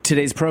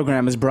Today's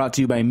program is brought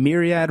to you by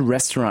Myriad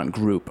Restaurant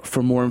Group.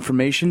 For more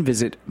information,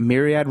 visit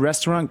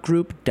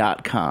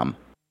myriadrestaurantgroup.com.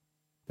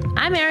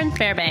 I'm Erin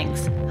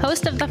Fairbanks,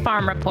 host of The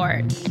Farm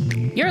Report.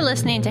 You're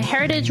listening to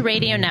Heritage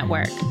Radio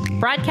Network,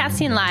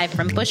 broadcasting live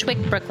from Bushwick,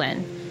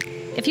 Brooklyn.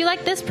 If you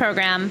like this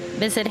program,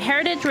 visit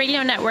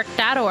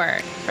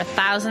heritageradionetwork.org for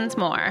thousands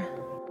more.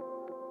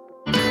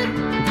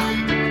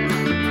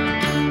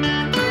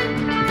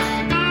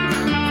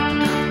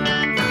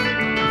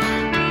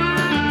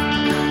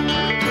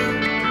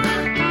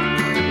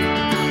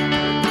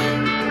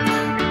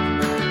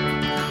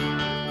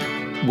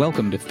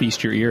 Welcome to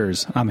Feast Your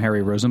Ears. I'm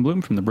Harry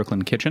Rosenblum from the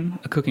Brooklyn Kitchen,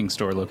 a cooking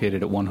store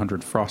located at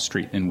 100 Frost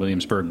Street in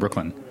Williamsburg,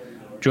 Brooklyn.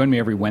 Join me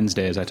every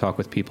Wednesday as I talk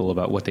with people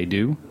about what they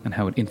do and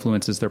how it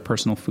influences their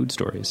personal food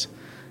stories.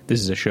 This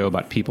is a show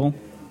about people,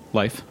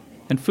 life,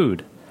 and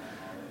food.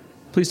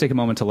 Please take a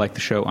moment to like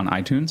the show on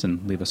iTunes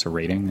and leave us a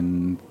rating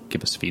and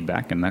give us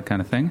feedback and that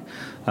kind of thing.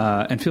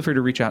 And feel free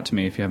to reach out to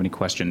me if you have any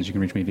questions. You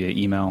can reach me via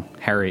email,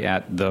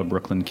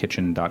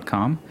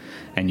 harry@thebrooklynkitchen.com,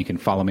 and you can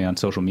follow me on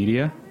social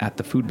media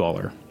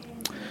 @thefoodballer.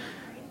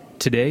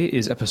 Today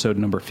is episode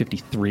number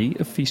 53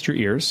 of Feast Your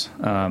Ears,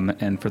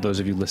 and for those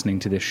of you listening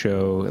to this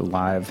show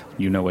live,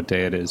 you know what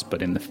day it is,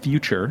 but in the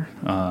future,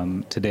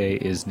 today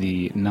is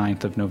the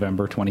 9th of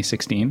November,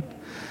 2016.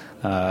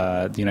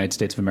 The United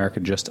States of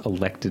America just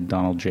elected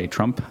Donald J.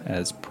 Trump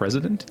as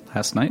president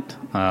last night.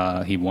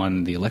 He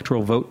won the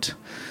electoral vote,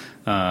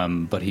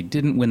 but he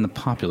didn't win the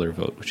popular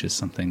vote, which is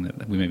something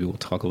that we maybe will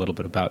talk a little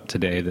bit about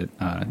today, that,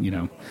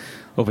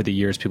 over the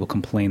years people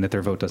complain that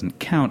their vote doesn't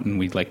count, and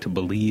we'd like to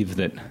believe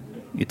that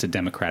it's a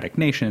democratic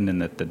nation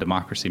and that the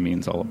democracy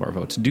means all of our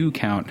votes do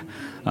count.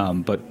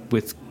 But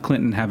with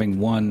Clinton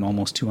having won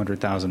almost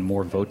 200,000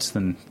 more votes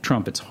than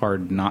Trump, it's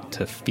hard not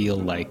to feel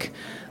like,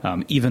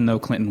 even though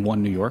Clinton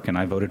won New York and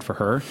I voted for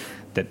her,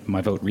 that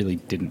my vote really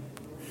didn't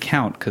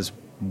count, because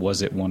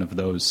was it one of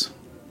those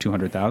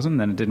 200,000?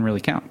 Then it didn't really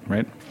count,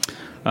 right?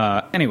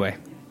 Anyway,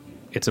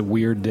 it's a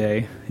weird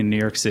day in New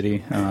York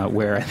City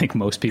where I think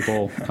most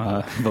people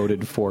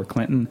voted for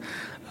Clinton.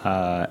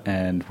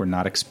 And we're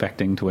not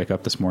expecting to wake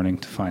up this morning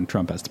to find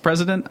Trump as the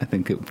president. I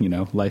think,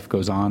 life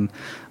goes on.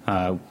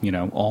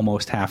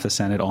 Almost half the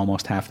Senate,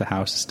 almost half the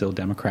House is still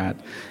Democrat.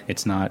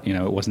 It's not,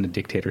 it wasn't a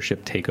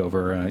dictatorship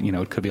takeover.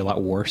 It could be a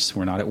lot worse.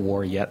 We're not at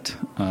war yet.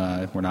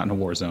 We're not in a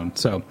war zone.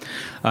 So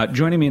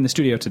joining me in the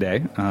studio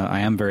today,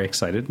 I am very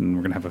excited, and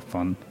we're going to have a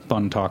fun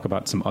talk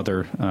about some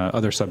other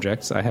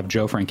subjects. I have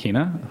Joe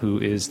Franchina, who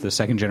is the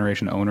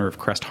second-generation owner of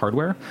Crest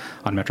Hardware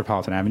on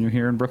Metropolitan Avenue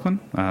here in Brooklyn.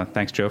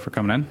 Thanks, Joe, for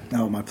coming in.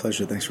 Oh, my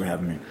pleasure. Thanks for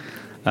having me.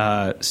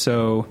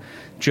 So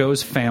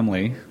Joe's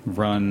family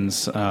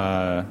runs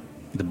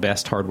the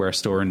best hardware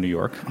store in New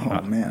York.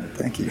 Oh, man.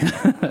 Thank you.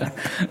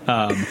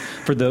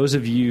 For those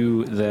of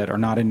you that are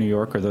not in New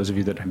York, or those of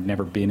you that have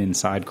never been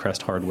inside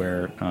Crest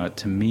Hardware,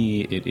 to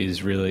me, it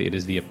is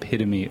the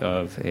epitome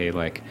of a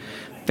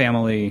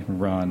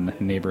family-run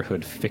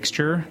neighborhood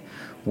fixture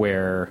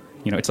where,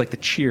 it's like the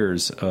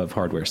Cheers of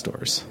hardware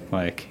stores.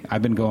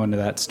 I've been going to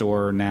that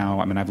store now.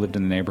 I've lived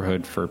in the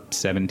neighborhood for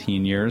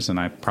 17 years, and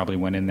I probably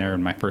went in there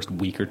in my first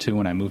week or two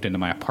when I moved into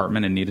my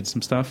apartment and needed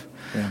some stuff.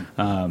 Yeah.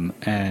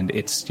 And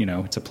it's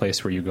a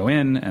place where you go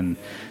in and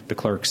the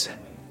clerks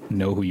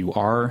know who you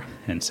are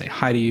and say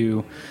hi to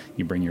you.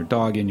 You bring your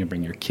dog in, you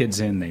bring your kids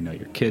in. They know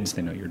your kids,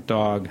 they know your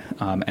dog.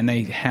 And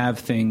they have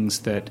things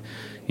that,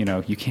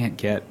 you can't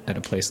get at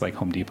a place like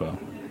Home Depot.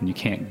 And you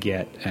can't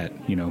get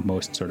at,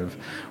 most sort of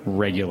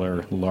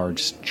regular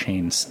large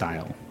chain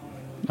style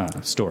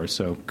stores.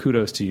 So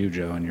kudos to you,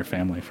 Joe, and your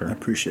family for... I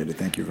appreciate it.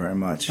 Thank you very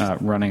much.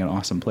 Running an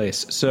awesome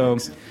place. So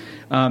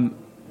can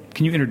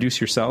you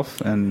introduce yourself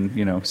and,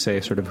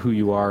 say sort of who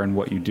you are and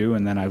what you do?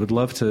 And then I would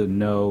love to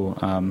know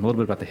a little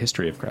bit about the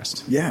history of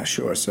Crest. Yeah,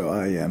 sure. So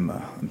I'm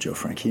Joe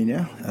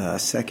Franchina,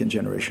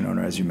 second-generation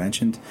owner, as you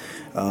mentioned.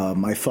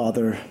 My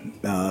father,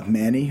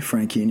 Manny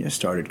Franchina,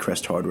 started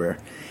Crest Hardware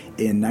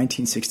in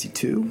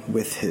 1962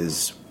 with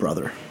his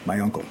brother,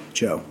 my uncle,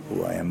 Joe,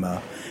 who I am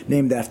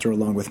named after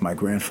along with my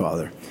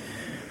grandfather.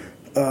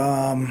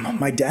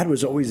 My dad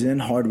was always in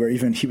hardware.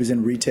 Even he was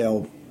in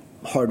retail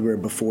hardware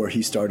before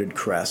he started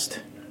Crest.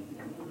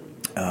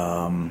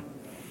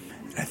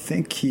 I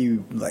think he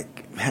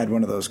had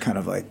one of those kind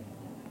of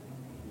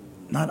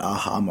not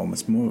aha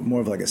moments,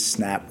 more of a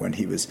snap when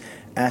he was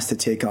asked to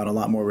take on a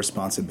lot more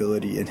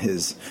responsibility in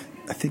his.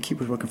 I think he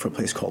was working for a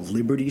place called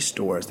Liberty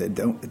Stores that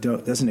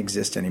doesn't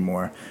exist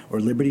anymore, or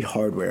Liberty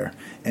Hardware,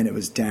 and it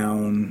was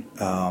down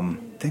I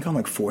think on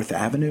 4th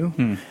Avenue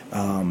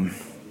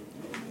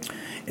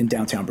in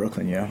downtown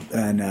Brooklyn,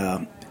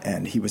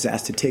 and he was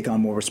asked to take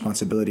on more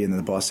responsibility, and then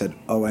the boss said,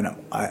 "Oh, and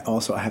I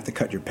have to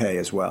cut your pay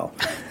as well."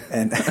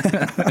 And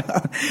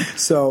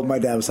so my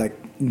dad was like,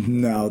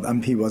 "No,"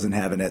 he wasn't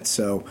having it.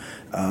 So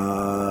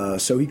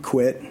he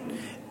quit,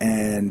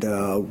 and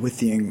with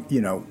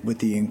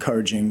the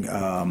encouraging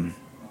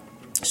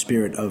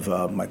spirit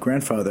of my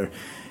grandfather,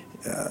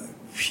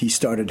 he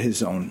started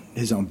his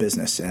own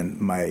business, and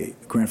my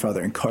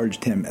grandfather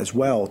encouraged him as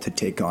well to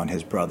take on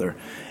his brother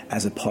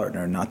as a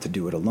partner, not to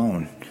do it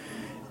alone.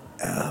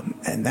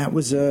 that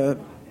was a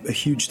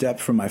huge step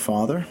for my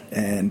father.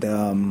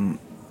 And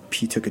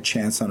he took a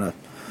chance on a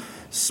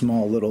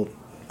small little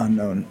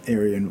unknown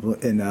area in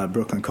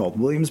Brooklyn called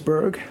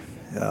Williamsburg.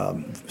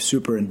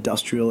 Super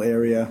industrial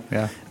area.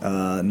 Yeah.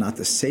 Not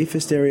the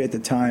safest area at the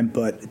time,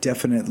 but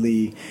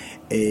definitely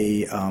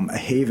a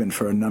haven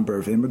for a number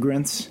of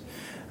immigrants,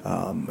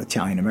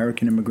 Italian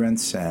American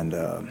immigrants and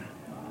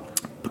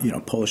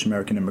Polish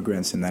American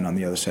immigrants, and then on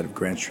the other side of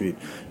Grant Street,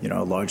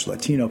 a large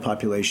Latino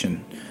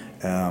population.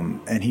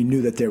 And he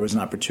knew that there was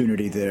an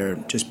opportunity there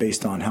just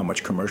based on how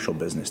much commercial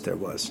business there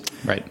was.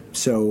 Right.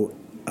 So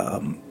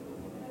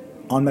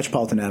on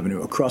Metropolitan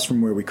Avenue, across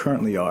from where we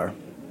currently are,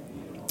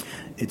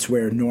 it's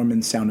where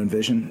Norman Sound and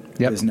Vision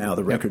is now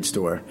the record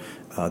store.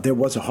 There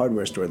was a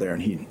hardware store there,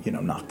 and he,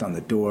 knocked on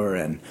the door,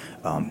 and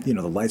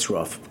the lights were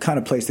off. Kind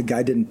of place the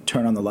guy didn't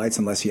turn on the lights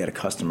unless he had a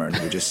customer, and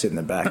he would just sit in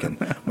the back. And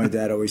my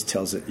dad always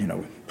tells it,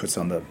 puts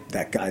on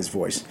that guy's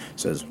voice,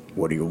 says,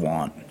 "What do you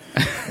want?"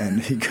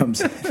 And he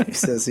comes in, he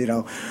says,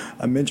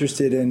 "I'm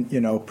interested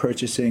in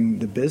purchasing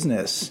the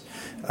business.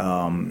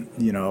 I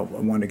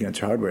want to get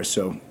into hardware."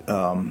 So.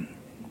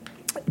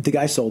 The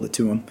guy sold it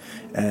to him,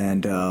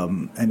 and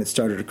it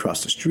started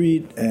across the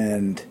street.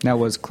 And now,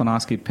 was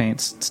Klonowski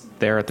Paints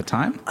there at the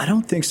time? I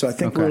don't think so. I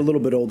think we're a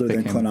little bit older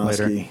than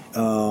Klonowski.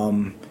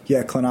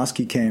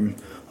 Klonowski came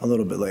a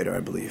little bit later, I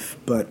believe.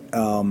 But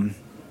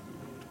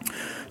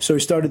so he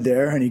started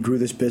there, and he grew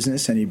this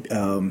business, and he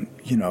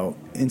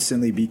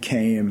instantly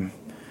became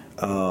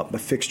a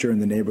fixture in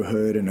the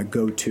neighborhood and a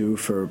go-to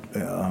for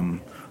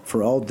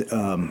all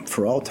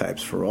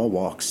types, for all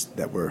walks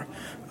that were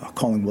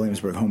calling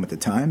Williamsburg home at the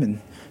time.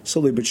 And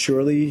slowly but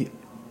surely,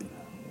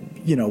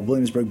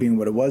 Williamsburg being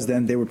what it was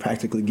then, they were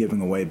practically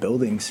giving away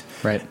buildings.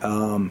 Right.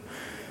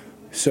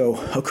 So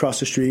across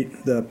the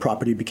street, the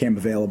property became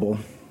available.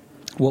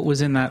 What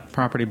was in that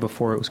property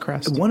before it was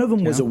Crest? One of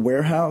them was a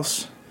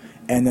warehouse,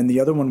 and then the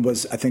other one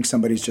was, I think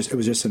it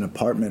was just an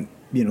apartment,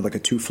 like a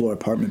 2-floor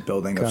apartment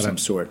building of some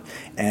sort.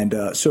 And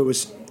so it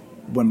was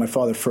when my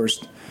father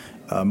first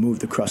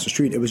moved across the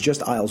street, it was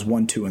just aisles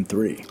 1, 2, and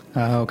 3.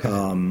 Oh, okay.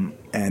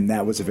 And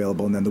that was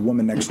available. And then the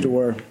woman next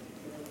door,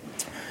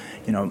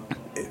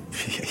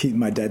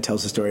 my dad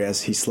tells the story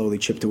as he slowly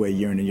chipped away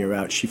year in and year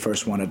out. She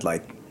first wanted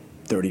like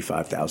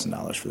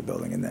 $35,000 for the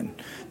building, and then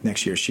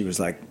next year she was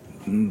like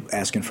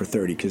asking for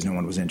 30 because no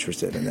one was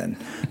interested, and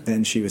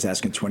then she was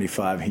asking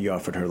 25. He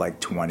offered her like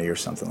 20 or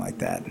something like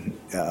that.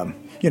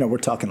 We're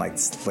talking like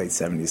late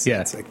 70s.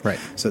 Yeah, right.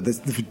 So this,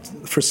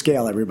 for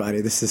scale,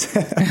 everybody, this is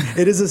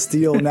it is a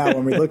steal now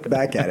when we look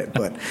back at it.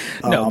 But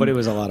but it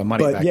was a lot of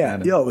money back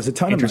then. Yeah, it was a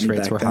ton of money back then.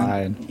 Interest rates were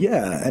high.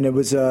 Yeah, and it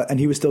was,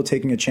 and he was still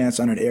taking a chance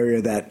on an area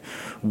that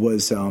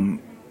was.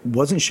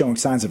 Wasn't showing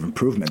signs of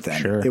improvement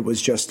then. Sure. It was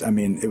just,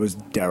 it was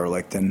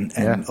derelict and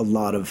a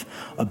lot of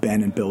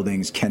abandoned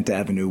buildings. Kent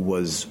Avenue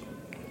was,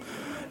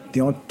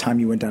 the only time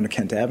you went down to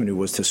Kent Avenue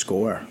was to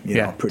score,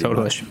 pretty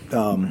totally. much.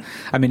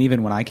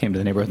 Even when I came to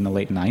the neighborhood in the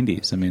late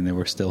 90s, there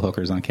were still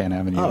hookers on Kent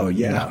Avenue. Oh,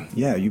 yeah.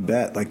 Yeah, you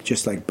bet.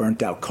 Just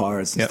burnt out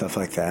cars and stuff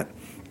like that.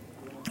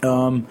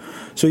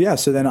 So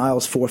then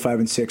aisles 4, 5,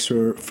 and 6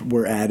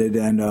 were added,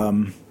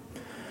 and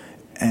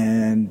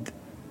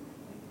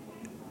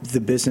the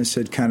business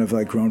had kind of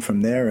grown from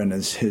there, and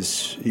as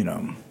his,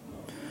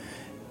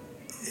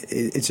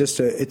 it's just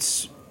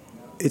it's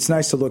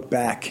nice to look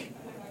back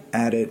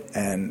at it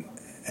and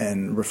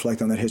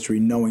reflect on that history,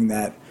 knowing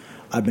that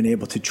I've been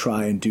able to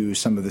try and do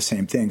some of the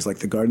same things. Like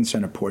the garden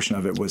center portion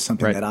of it was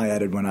something that I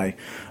added when I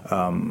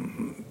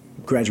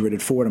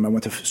graduated Fordham. I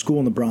went to school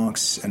in the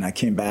Bronx, and I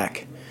came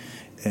back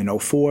in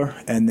 2004,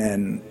 and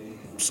then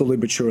slowly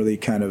but surely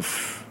kind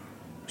of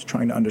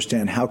trying to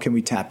understand how can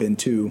we tap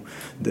into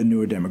the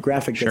newer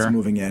demographic that's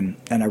moving in.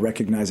 And I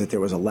recognized that there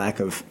was a lack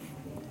of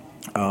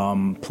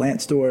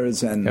plant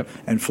stores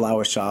and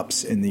flower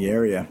shops in the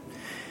area.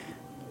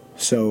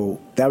 So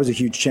that was a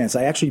huge chance.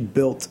 I actually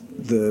built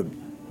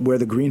where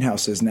the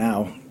greenhouse is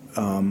now.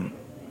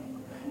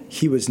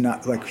 He was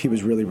not he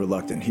was really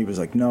reluctant. He was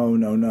like, no.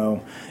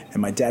 And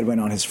my dad went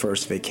on his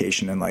first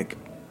vacation, and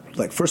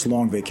first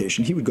long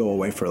vacation, he would go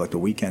away for a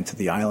weekend to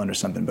the island or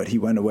something, but he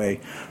went away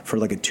for a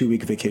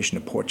 2-week vacation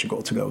to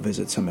Portugal to go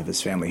visit some of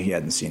his family he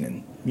hadn't seen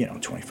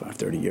in 25,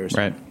 30 years.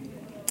 Right.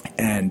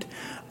 And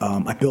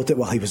I built it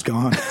while he was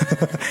gone.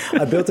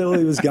 I built it while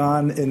he was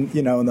gone in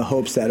the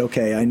hopes that,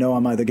 okay, I know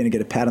I'm either going to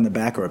get a pat on the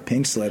back or a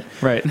pink slip.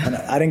 Right. And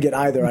I didn't get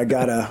either. I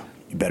got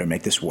you better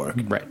make this work.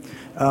 Right.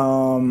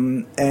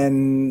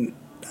 And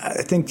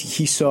I think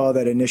he saw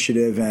that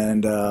initiative,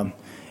 and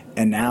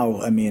now,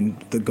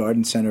 the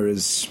garden center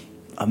is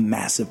a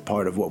massive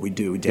part of what we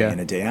do day in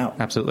and day out.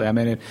 Absolutely.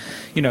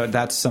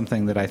 That's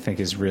something that I think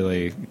is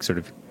really sort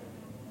of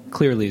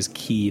clearly is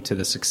key to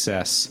the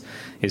success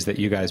is that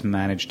you guys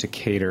manage to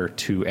cater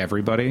to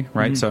everybody,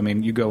 right? So, I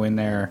mean, you go in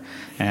there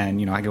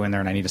and, I go in there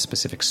and I need a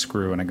specific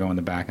screw, and I go in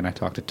the back and I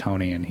talk to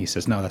Tony and he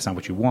says, no, that's not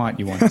what you want.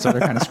 You want this other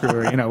kind of screw,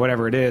 or,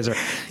 whatever it is. Or,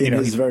 in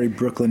his very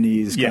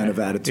Brooklynese kind of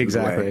attitude.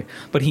 Exactly. Way.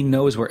 But he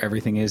knows where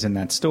everything is in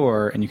that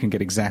store, and you can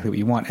get exactly what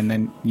you want. And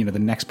then, the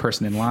next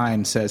person in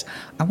line says,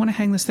 I want to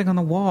hang this thing on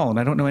the wall and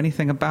I don't know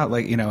anything about,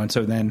 and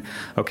so then,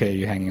 okay,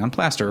 you're hanging on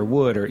plaster or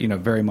wood, or,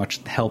 very much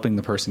helping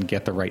the person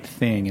get the right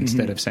thing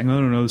instead of saying,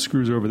 oh, no, the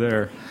screws are over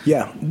there.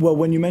 Yeah. Well,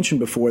 when you mentioned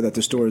before that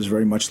the store is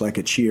very much like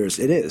a Cheers,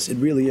 it is. It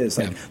really is.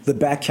 Like the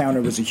back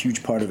counter was a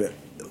huge part of it.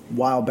 A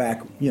while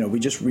back, we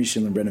just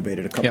recently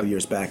renovated a couple of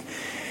years back.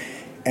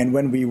 And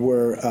when we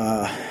were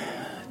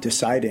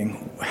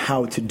deciding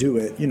how to do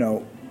it,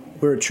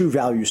 we're a True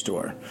Value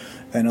store.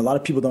 And a lot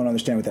of people don't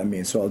understand what that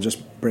means, so I'll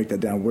just break that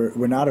down.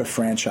 We're not a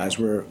franchise.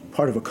 We're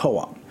part of a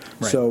co-op.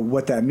 Right. So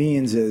what that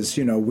means is,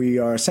 we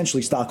are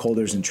essentially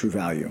stockholders in True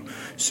Value.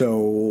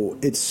 So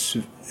it's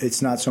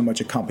not so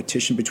much a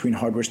competition between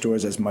hardware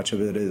stores as much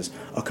of it is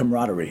a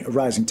camaraderie. A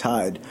rising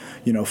tide,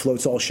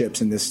 floats all ships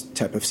in this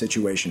type of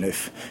situation.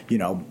 If,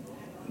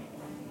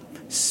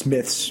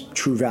 Smith's,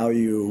 True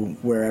Value,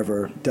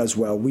 wherever does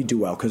well, we do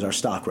well because our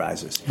stock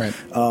rises. Right.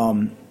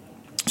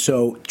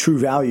 So True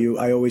Value,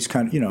 I always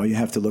kind of, you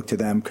have to look to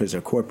them because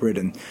they're corporate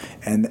and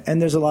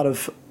there's a lot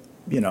of,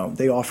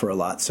 they offer a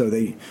lot. So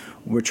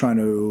we're trying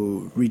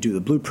to redo the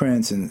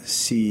blueprints and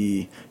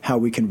see how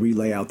we can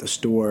relay out the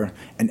store.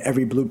 And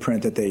every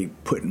blueprint that they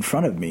put in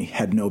front of me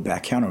had no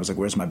back counter. I was like,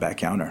 where's my back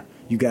counter?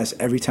 You guys,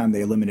 every time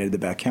they eliminated the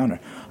back counter,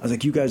 I was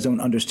like, you guys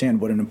don't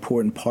understand what an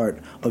important part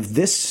of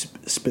this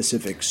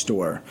specific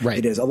store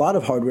it is. A lot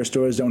of hardware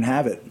stores don't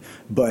have it,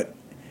 but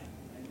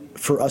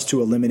for us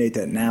to eliminate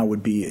that now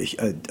would be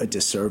a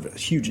disservice, a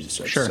huge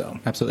disservice. Sure, so.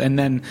 Absolutely. And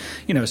then,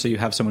 so you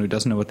have someone who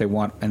doesn't know what they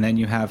want, and then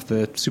you have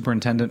the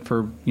superintendent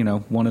for,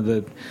 one of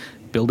the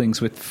buildings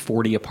with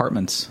 40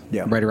 apartments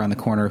right around the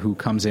corner who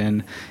comes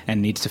in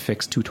and needs to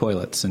fix 2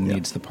 toilets and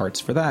needs the parts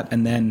for that.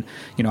 And then,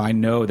 I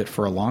know that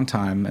for a long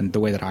time, and the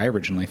way that I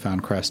originally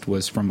found Crest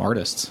was from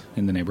artists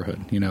in the neighborhood.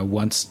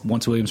 Once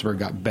Williamsburg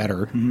got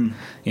better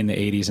in the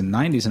 80s and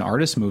 90s and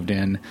artists moved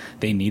in,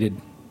 they needed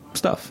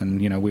stuff, and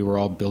we were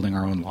all building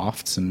our own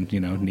lofts and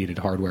needed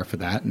hardware for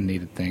that and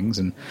needed things,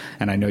 and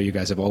I know you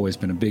guys have always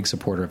been a big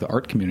supporter of the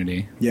art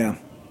community. Yeah,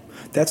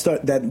 that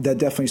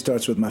definitely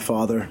starts with my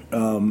father,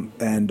 when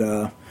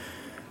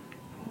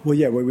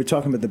we were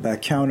talking about the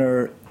back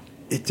counter,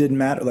 it didn't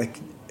matter like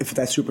if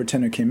that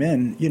superintendent came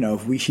in,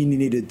 if he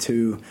needed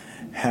to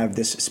have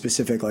this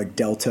specific like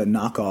Delta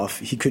knockoff,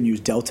 he couldn't use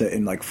Delta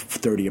in like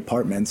 30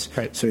 apartments,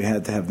 so he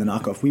had to have the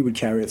knockoff. We would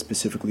carry it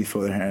specifically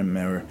for him,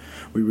 or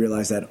we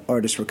realized that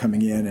artists were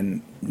coming in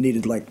and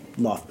needed like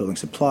loft building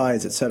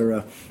supplies,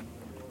 etc.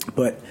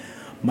 But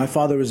my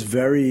father was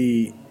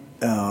very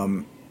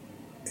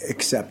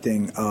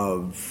accepting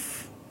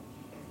of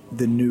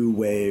the new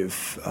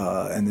wave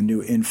and the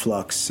new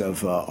influx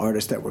of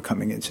artists that were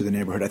coming into the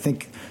neighborhood. I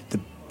think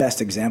the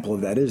best example of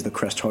that is the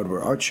Crest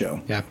Hardware Art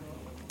Show. Yeah.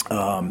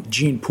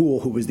 Gene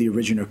Poole, who was the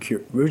original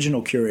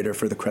curator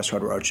for the Crest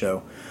Hardware Art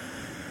Show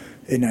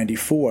in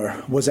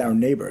 '94, was our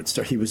neighbor.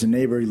 He was a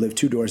neighbor. He lived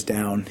 2 doors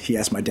down. He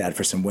asked my dad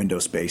for some window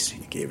space.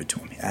 He gave it to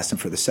him. He asked him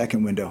for the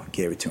second window.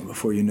 Gave it to him.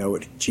 Before you know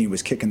it, Gene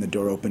was kicking the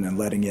door open and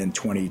letting in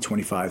 20,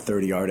 25,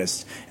 30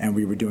 artists, and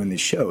we were doing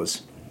these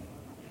shows.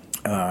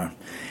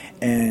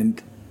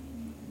 And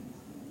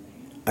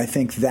I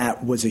think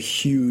that was a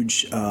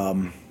huge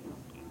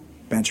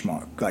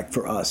benchmark, like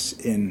for us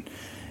in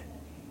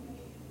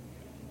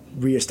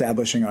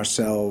reestablishing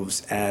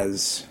ourselves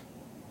as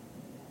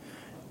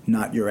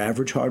not your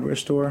average hardware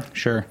store.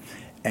 Sure.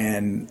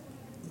 And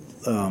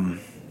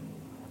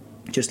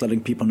just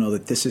letting people know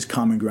that this is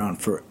common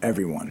ground for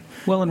everyone.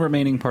 Well, and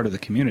remaining part of the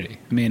community.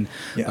 I mean,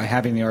 by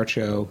having the art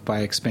show,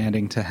 by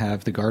expanding to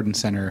have the garden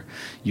center,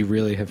 you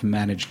really have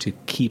managed to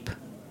keep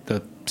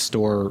the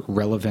store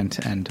relevant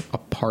and a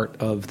part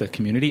of the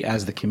community.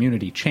 As the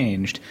community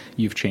changed,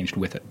 you've changed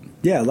with it.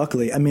 Yeah,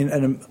 luckily. I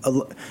mean,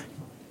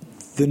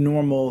 the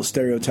normal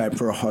stereotype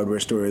for a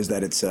hardware store is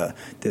that it's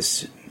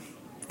this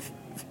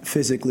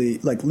physically,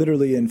 like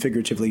literally and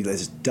figuratively,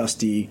 this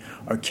dusty,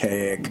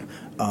 archaic,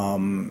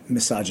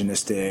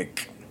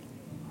 misogynistic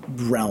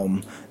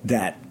realm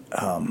that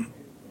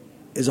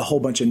is a whole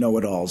bunch of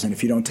know-it-alls. And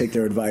if you don't take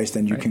their advice,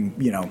 then you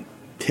can,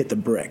 hit the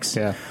bricks.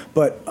 Yeah.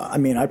 But I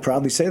mean, I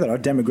proudly say that our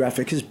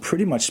demographic is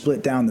pretty much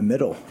split down the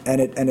middle, and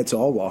it's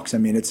all walks. I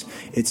mean,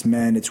 it's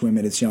men, it's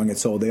women, it's young,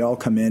 it's old. They all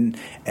come in,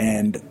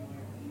 and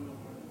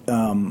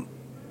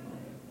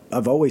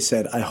I've always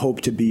said I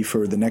hope to be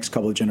for the next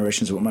couple of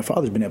generations what my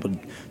father's been able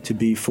to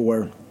be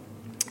for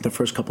the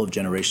first couple of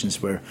generations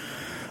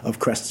of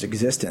Crest's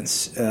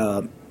existence,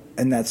 and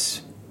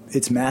it's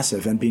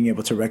massive. And being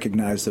able to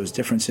recognize those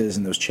differences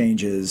and those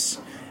changes,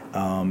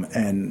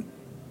 and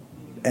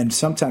and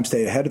sometimes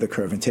stay ahead of the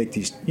curve and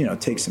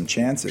take some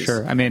chances.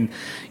 Sure. I mean,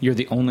 you're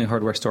the only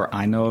hardware store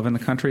I know of in the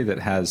country that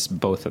has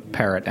both a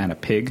parrot and a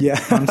pig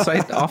on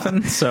site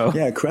often. So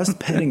yeah, Crest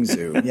Petting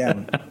Zoo.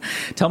 Yeah.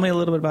 Tell me a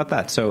little bit about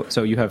that.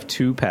 So you have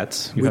two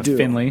pets. You have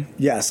Finley.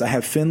 Yes, I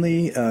have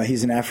Finley.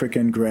 He's an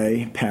African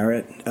gray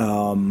parrot.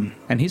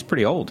 And he's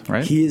pretty old,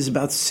 right? He is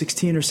about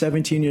 16 or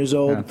 17 years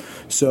old. Yeah.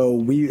 So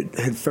we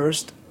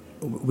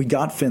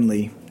got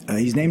Finley.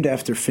 He's named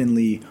after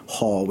Finley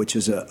Hall, which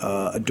is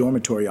a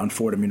dormitory on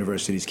Fordham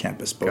University's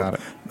campus.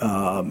 Got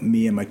it.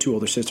 Me and my two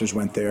older sisters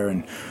went there,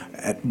 and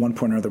at one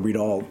point or another, we'd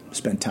all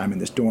spent time in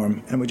this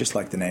dorm, and we just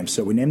liked the name.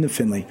 So we named him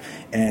Finley,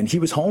 and he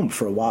was home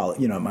for a while,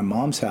 at my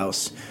mom's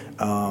house,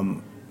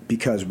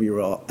 because we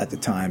were all, at the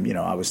time,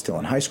 I was still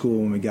in high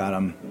school when we got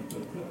him,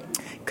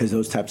 because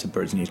those types of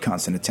birds need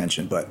constant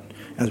attention. But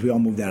as we all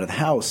moved out of the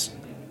house,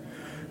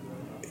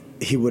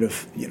 he would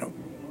have,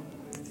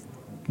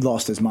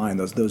 lost his mind.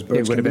 Those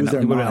birds would have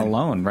been mind.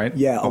 Alone, right?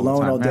 Yeah,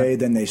 alone all day.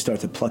 Then they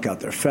start to pluck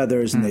out their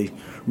feathers, and they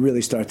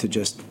really start to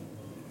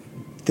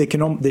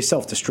they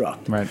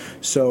self-destruct. Right.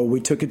 So we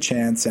took a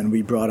chance and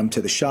we brought him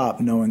to the shop,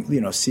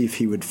 knowing see if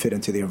he would fit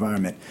into the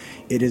environment.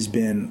 It has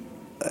been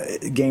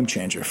a game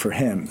changer for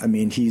him. I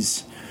mean,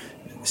 he's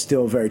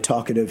still very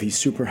talkative. He's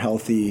super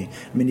healthy.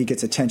 I mean, he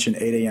gets attention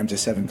 8 a.m. to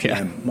 7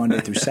 p.m. Monday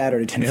through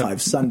Saturday, 10 to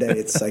 5 Sunday.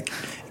 It's like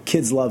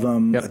kids love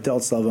him,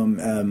 adults love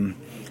him.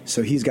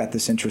 So he's got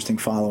this interesting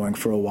following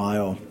for a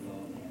while.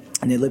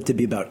 And they live to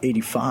be about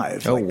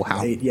 85. Oh,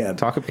 wow.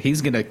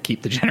 He's going to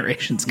keep the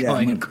generations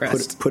going in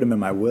Crest. Put him in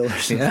my will or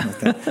something like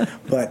that.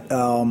 But,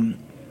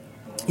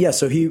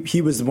 so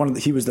he was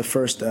the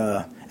first,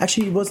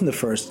 actually he wasn't the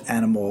first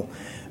animal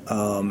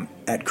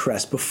at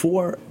Crest.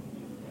 Before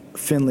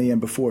Finley and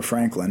before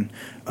Franklin,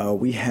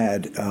 we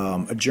had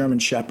a German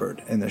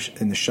Shepherd in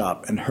the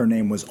shop, and her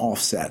name was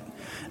Offset.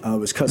 It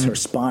was because her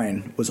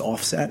spine was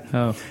offset,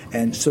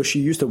 and so she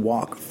used to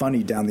walk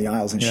funny down the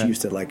aisles, and she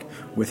used to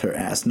with her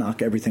ass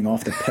knock everything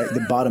off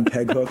the bottom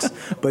peg hooks.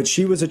 But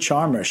she was a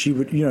charmer. She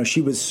would,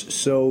 she was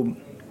so.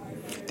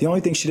 The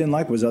only thing she didn't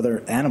like was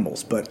other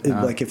animals. But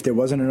if there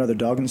wasn't another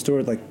dog in the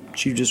store,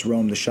 she would just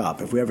roam the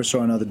shop. If we ever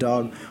saw another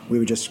dog, we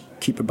would just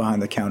keep her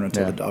behind the counter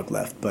until the dog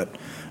left. But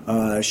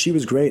she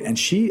was great, and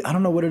I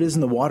don't know what it is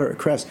in the water at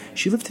Crest.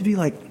 She lived to be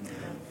like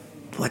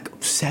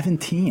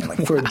 17,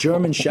 for a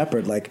German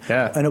Shepherd.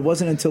 And it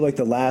wasn't until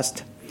the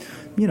last,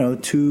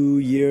 2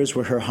 years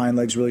where her hind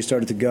legs really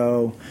started to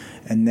go.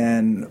 And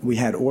then we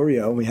had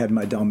Oreo. We had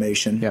my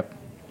Dalmatian. Yep.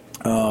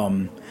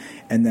 And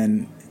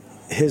then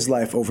his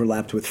life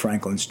overlapped with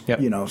Franklin's,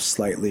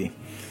 slightly.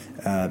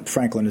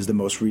 Franklin is the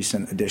most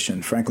recent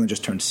addition. Franklin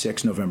just turned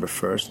 6 November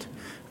 1st.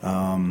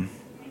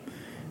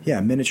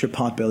 Miniature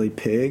potbelly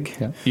pig.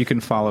 Yeah. You can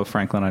follow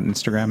Franklin on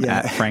Instagram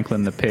at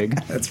Franklin the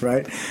Pig. That's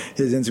right.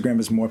 His Instagram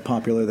is more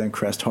popular than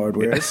Crest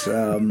Hardware's.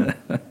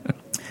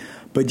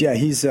 But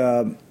he's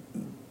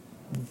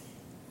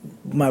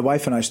my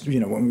wife and I.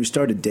 When we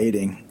started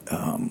dating,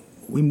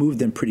 we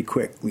moved in pretty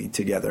quickly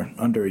together,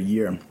 under a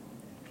year.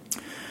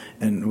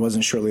 And it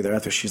wasn't shortly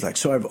thereafter, she's like,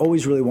 so I've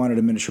always really wanted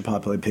a miniature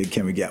potbelly pig.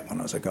 Can we get one?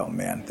 I was like, oh,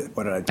 man,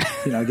 what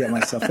did I get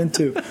myself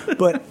into?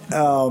 But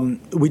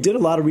we did a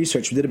lot of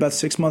research. We did about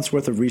 6 months'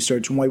 worth of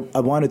research. And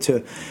I wanted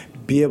to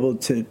be able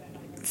to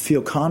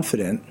feel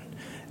confident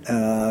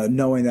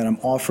knowing that I'm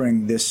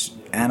offering this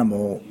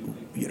animal,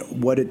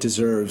 what it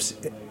deserves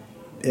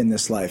in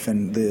this life.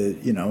 And I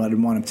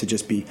didn't want him to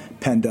just be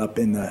penned up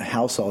in the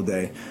house all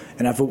day.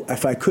 And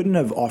if I couldn't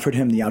have offered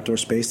him the outdoor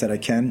space that I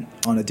can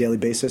on a daily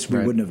basis, we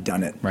wouldn't have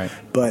done it. Right.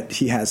 But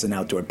he has an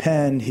outdoor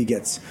pen. He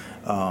gets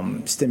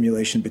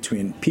stimulation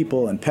between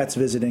people and pets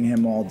visiting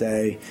him all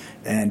day.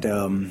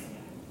 And,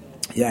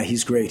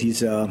 he's great.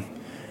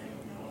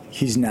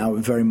 He's now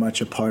very much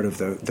a part of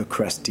the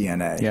Crest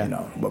DNA.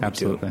 What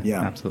absolutely. we do.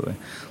 Yeah, absolutely.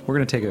 We're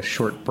going to take a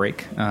short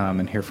break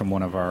and hear from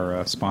one of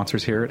our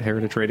sponsors here at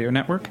Heritage Radio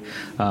Network.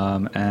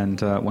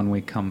 And when we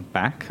come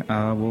back,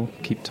 we'll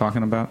keep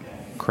talking about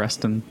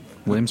Crest and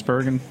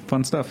Williamsburg and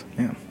fun stuff.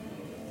 Yeah.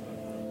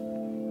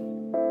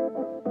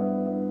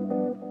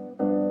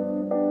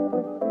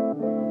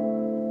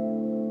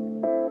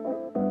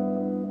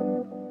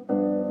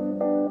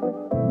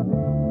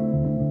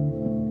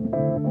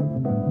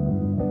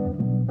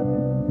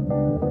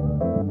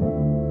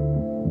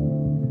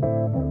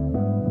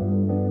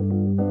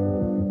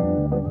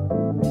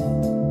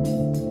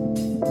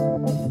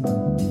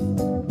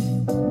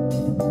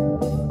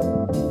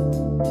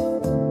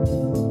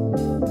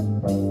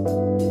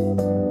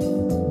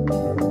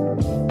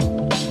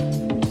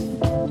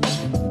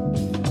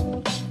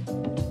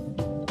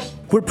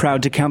 We're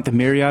proud to count the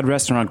Myriad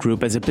Restaurant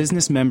Group as a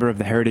business member of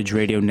the Heritage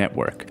Radio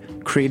Network.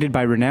 Created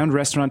by renowned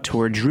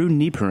restaurateur Drew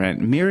Nieperent,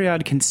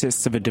 Myriad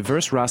consists of a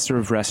diverse roster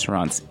of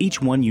restaurants,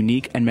 each one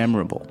unique and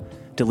memorable.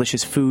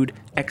 Delicious food,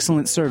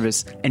 excellent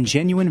service, and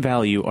genuine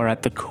value are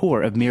at the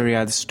core of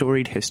Myriad's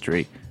storied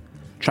history.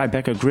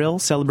 Tribeca Grill,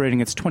 celebrating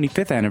its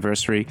 25th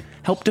anniversary,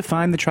 helped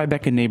define the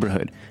Tribeca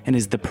neighborhood and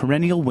is the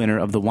perennial winner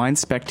of the Wine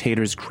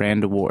Spectator's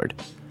Grand Award.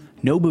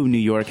 Nobu New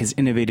York has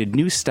innovated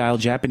new style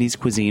Japanese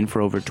cuisine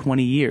for over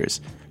 20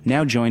 years,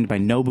 now joined by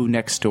Nobu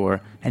Next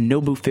Door and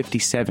Nobu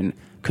 57,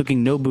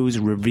 cooking Nobu's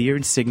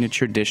revered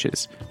signature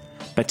dishes.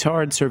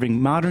 Batard,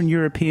 serving modern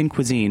European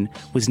cuisine,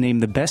 was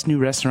named the best new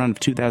restaurant of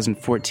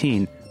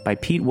 2014 by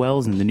Pete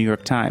Wells in the New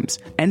York Times,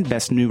 and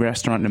Best New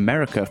Restaurant in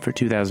America for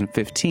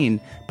 2015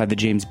 by the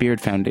James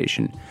Beard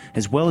Foundation,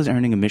 as well as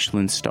earning a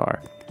Michelin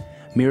star.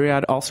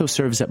 Myriad also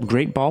serves up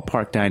great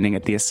ballpark dining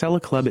at the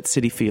Acela Club at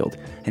Citi Field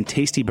and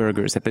tasty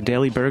burgers at the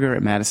Daily Burger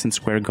at Madison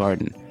Square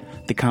Garden.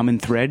 The common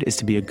thread is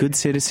to be a good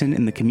citizen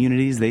in the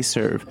communities they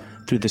serve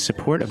through the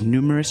support of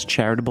numerous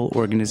charitable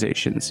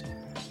organizations.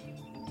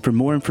 For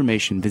more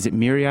information, visit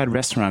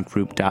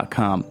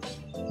MyriadRestaurantGroup.com.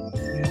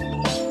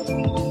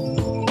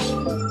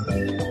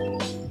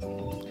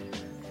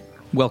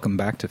 Welcome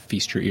back to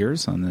Feast Your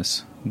Ears on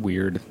this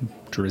weird,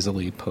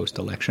 drizzly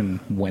post-election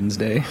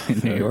Wednesday in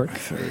New York.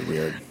 Very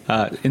weird.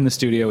 In the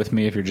studio with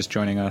me, if you're just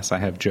joining us, I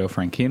have Joe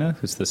Franchina,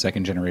 who's the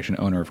second-generation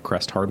owner of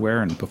Crest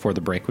Hardware. And before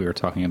the break, we were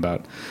talking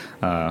about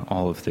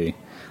all of the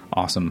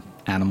awesome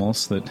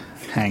animals that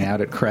hang out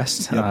at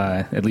Crest,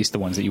 yep. At least the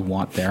ones that you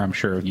want there. I'm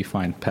sure you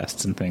find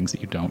pests and things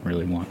that you don't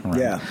really want around.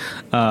 Yeah.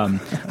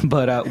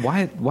 But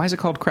why is it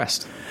called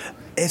Crest?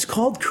 It's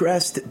called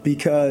Crest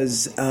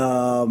because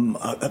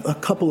a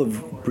couple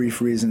of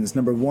brief reasons.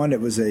 Number one, it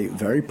was a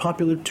very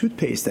popular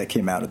toothpaste that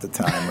came out at the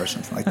time or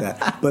something like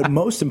that. But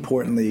most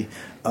importantly,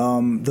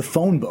 the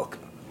phone book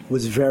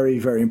was very,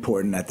 very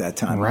important at that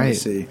time. Right.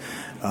 Obviously,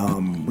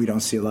 we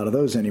don't see a lot of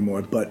those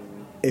anymore. But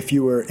if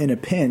you were in a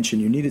pinch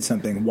and you needed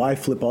something, why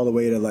flip all the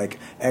way to like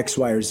X,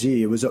 Y, or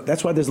Z?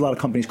 That's why there's a lot of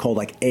companies called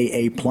like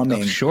AA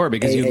Plumbing. Oh, sure,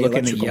 because you look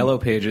in the yellow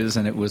pages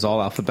and it was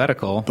all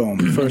alphabetical. Boom.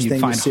 First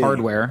thing find you see.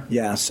 Hardware.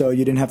 Yeah, so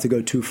you didn't have to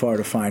go too far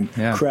to find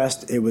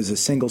Crest. It was a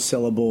single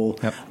syllable,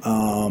 yep.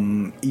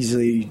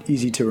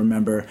 Easy to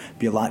remember.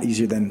 Be a lot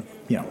easier than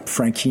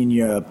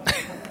Franchina.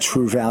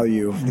 True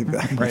Value,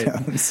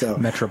 right? So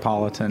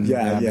Metropolitan.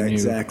 Yeah,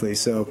 exactly.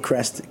 So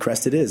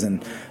Crest it is,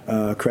 and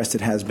Crest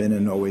it has been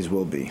and always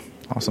will be.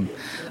 Awesome.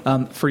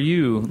 For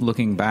you,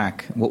 looking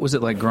back, what was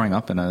it like growing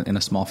up in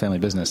a small family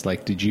business?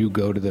 Like, did you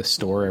go to the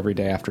store every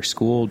day after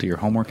school, do your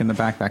homework in the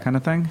back, that kind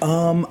of thing?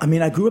 I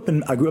mean, I grew up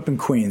in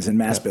Queens, in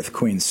Maspeth,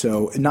 Queens,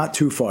 so not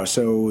too far.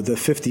 So the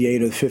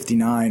 58 or the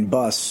 59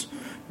 bus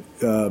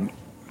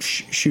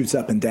shoots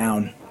up and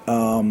down.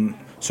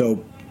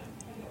 So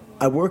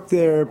I worked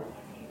there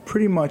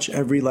pretty much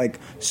every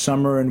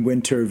summer and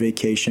winter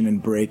vacation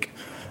and break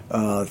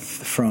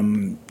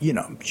from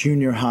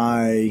junior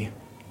high,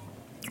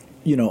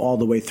 all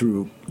the way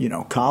through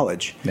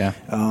college. Yeah.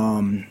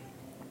 And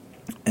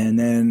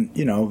then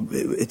it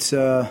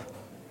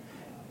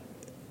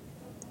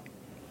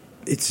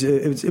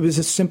was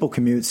a simple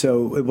commute,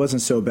 so it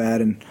wasn't so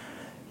bad. And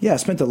yeah, I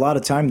spent a lot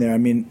of time there. I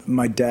mean,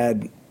 my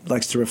dad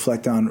likes to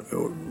reflect on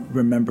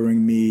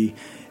remembering me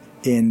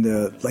in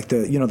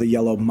the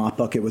yellow mop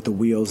bucket with the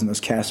wheels and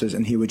those casters,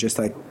 and he would just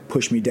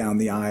push me down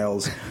the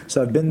aisles.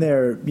 So I've been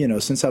there,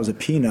 since I was a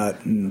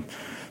peanut, and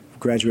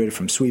graduated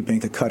from sweeping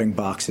to cutting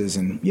boxes,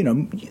 and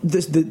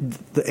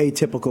the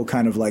atypical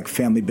kind of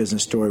family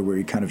business story where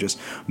you kind of just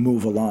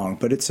move along.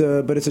 But it's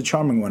a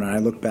charming one, and I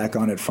look back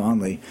on it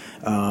fondly.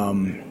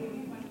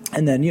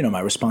 And then, my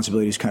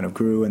responsibilities kind of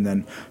grew. And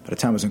then by the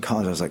time I was in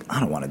college, I was like, I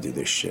don't want to do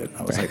this shit.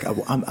 I was like,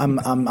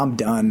 I'm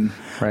done.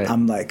 Right.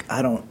 I'm like,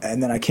 I don't.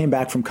 And then I came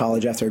back from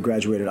college after I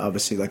graduated,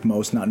 obviously, like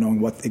most, not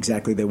knowing what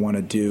exactly they want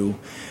to do.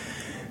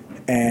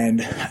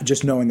 And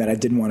just knowing that I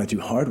didn't want to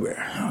do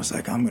hardware. I was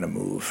like, I'm going to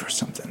move or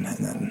something. And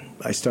then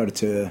I started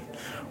to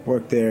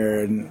work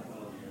there. And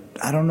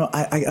I don't know.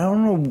 I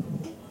don't know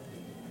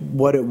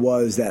what it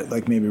was that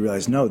made me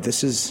realize, no,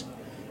 this is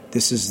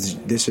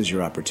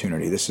your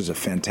opportunity. This is a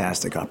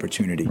fantastic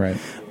opportunity. Right.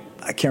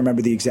 I can't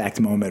remember the exact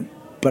moment,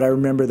 but I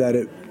remember that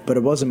it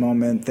was a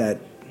moment that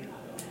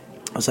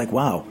I was like,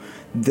 wow,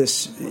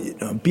 this,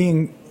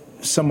 being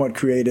somewhat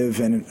creative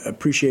and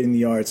appreciating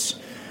the arts,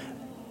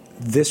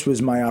 this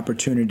was my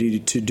opportunity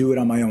to do it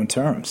on my own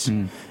terms.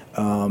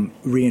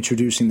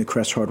 Reintroducing the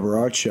Crest Hardware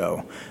Art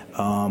Show,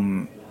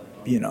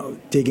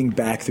 digging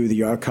back through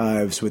the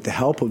archives with the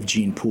help of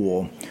Gene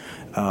Poole,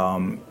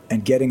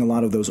 and getting a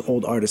lot of those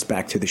old artists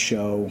back to the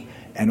show,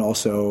 and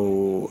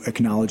also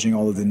acknowledging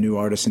all of the new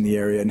artists in the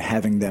area and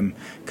having them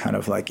kind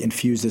of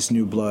infuse this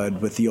new blood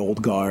with the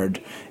old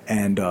guard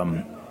and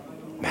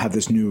have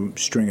this new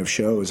string of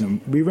shows. And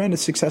we ran it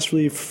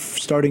successfully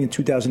starting in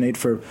 2008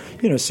 for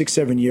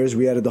 6-7 years.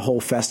 We added the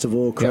whole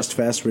festival, Crest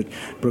Fest, which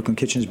Brooklyn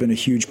Kitchen has been a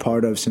huge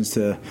part of since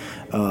from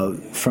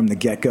the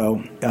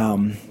get-go.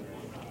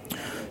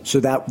 So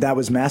that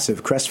was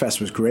massive. Crest Fest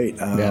was great.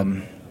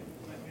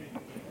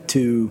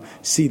 To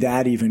see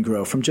that even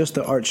grow from just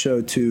the art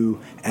show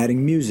to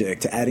adding music,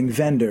 to adding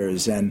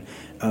vendors, and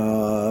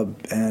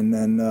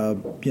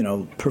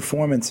then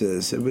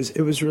performances. It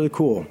was really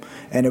cool,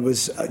 and it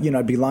was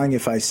I'd be lying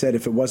if I said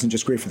if it wasn't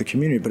just great for the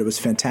community, but it was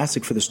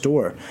fantastic for the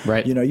store.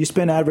 Right. You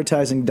spend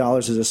advertising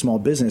dollars as a small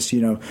business.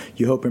 You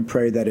hope and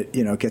pray that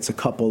it gets a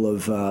couple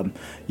of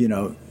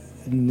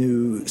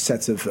new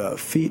sets of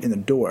feet in the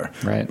door.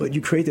 Right. But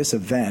you create this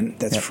event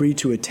that's free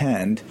to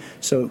attend.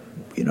 So,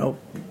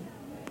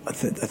 I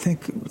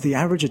think the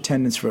average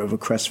attendance of a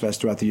Crest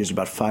Fest throughout the year is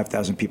about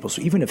 5,000 people.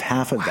 So even if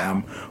half of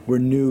them were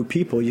new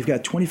people, you've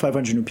got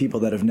 2,500 new people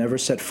that have never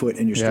set foot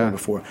in your store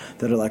before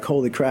that are like,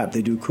 holy crap,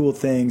 they do cool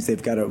things.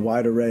 They've got a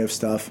wide array of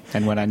stuff.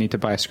 And when I need to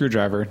buy a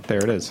screwdriver, there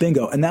it is.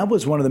 Bingo. And that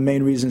was one of the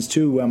main reasons,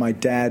 too, when my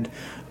dad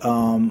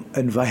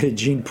invited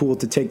Gene Poole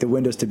to take the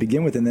windows to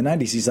begin with in the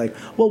 90s. He's like,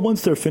 well,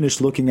 once they're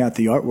finished looking at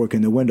the artwork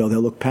in the window,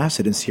 they'll look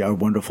past it and see our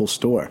wonderful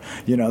store.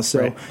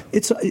 So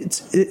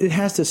it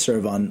has to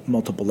serve on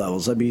multiple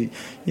levels. I'd be,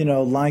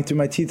 lying through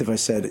my teeth if I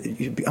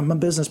said, I'm a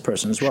business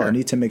person as well. Sure. I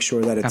need to make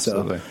sure that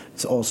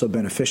it's also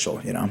beneficial,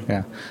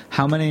 Yeah.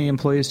 How many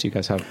employees do you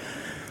guys have?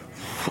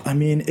 I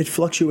mean, it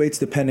fluctuates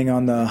depending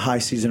on the high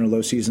season or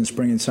low season.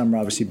 Spring and summer,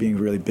 obviously, being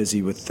really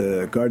busy with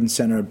the garden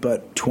center,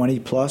 but 20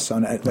 plus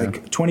on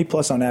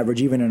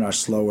average, even in our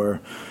slower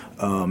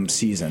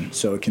season.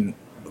 So it can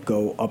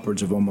go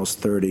upwards of almost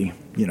 30.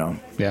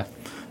 During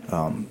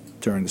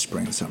the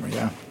spring and summer.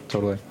 Yeah,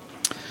 totally.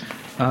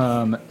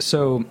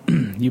 So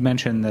you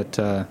mentioned that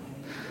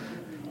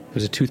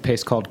there's a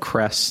toothpaste called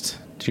Crest.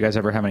 Did you guys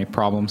ever have any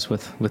problems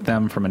with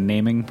them from a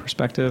naming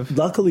perspective?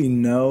 Luckily,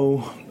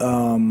 no.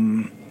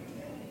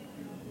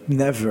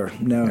 Never.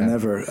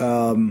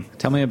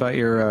 Tell me about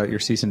your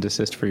cease and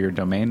desist for your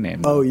domain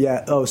name. Oh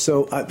yeah.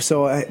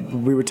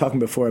 We were talking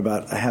before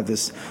about I have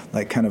this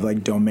kind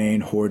of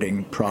domain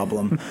hoarding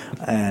problem,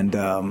 and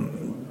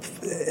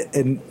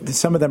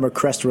some of them are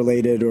Crest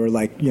related or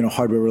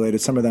hardware related.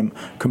 Some of them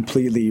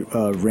completely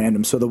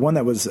random. So the one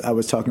that I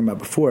was talking about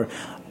before,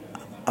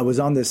 I was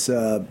on this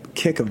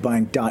kick of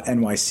buying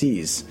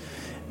 .nycs,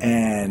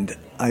 and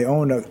I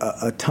own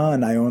a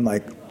ton. I own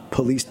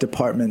police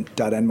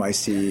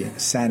department.nyc,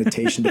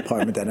 sanitation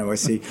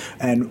department.nyc,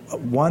 and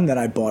one that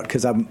I bought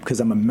because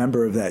I'm a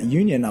member of that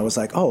union. I was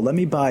like, oh, let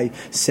me buy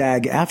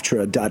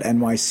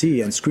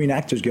SAG-AFTRA.nyc and Screen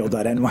Actors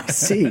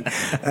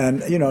Guild.nyc,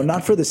 and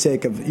not for the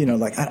sake of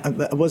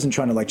I wasn't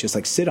trying to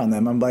just sit on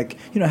them. I'm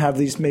have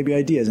these maybe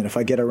ideas, and if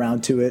I get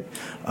around to it,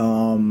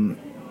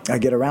 I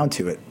get around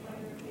to it.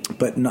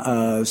 But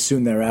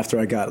soon thereafter,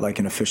 I got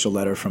an official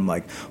letter from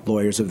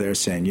lawyers of theirs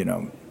saying,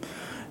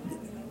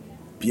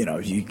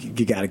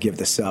 you got to give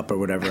this up or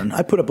whatever. And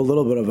I put up a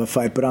little bit of a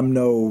fight, but I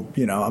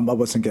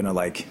wasn't going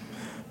to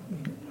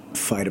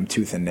fight him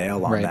tooth and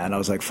nail on that. And I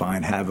was like,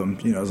 fine, have him,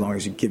 as long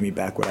as you give me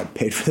back what I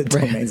paid for the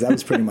domains. That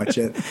was pretty much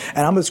it. And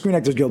I'm a Screen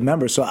Actors Guild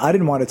member, so I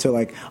didn't want it to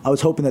I was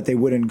hoping that they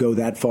wouldn't go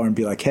that far and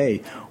be like,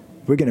 hey,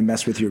 we're going to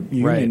mess with your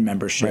union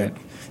membership.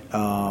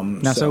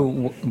 Right.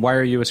 So why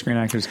are you a Screen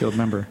Actors Guild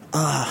member?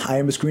 I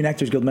am a Screen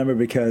Actors Guild member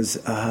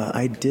because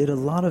I did a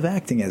lot of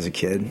acting as a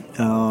kid.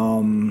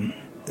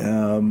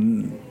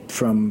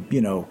 From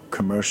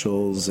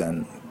commercials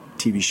and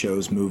TV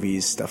shows,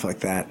 movies, stuff like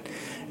that,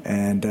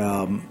 but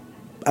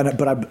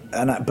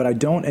I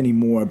don't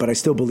anymore. But I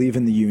still believe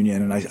in the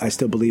union, and I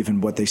still believe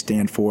in what they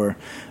stand for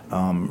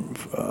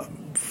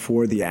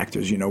the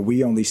actors.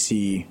 We only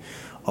see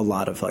a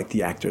lot of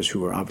the actors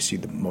who are obviously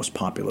the most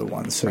popular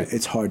ones. So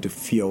it's hard to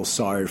feel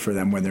sorry for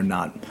them when they're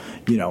not,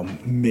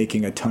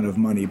 making a ton of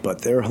money.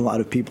 But there are a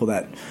lot of people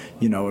that,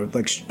 are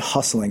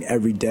hustling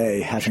every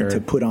day, having to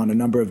put on a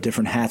number of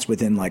different hats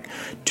within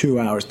 2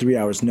 hours, 3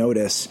 hours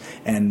notice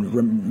and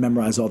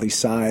memorize all these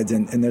sides.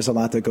 And there's a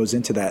lot that goes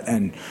into that.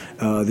 And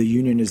the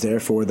union is there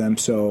for them.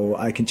 So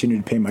I continue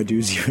to pay my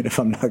dues even if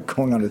I'm not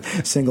going on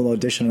a single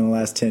audition in the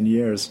last 10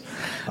 years.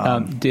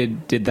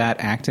 Did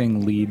that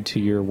acting lead to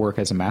your work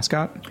as a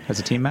mascot? As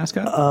a team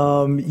mascot?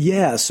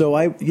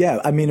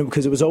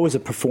 Because it was always a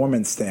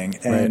performance thing.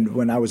 And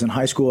when I was in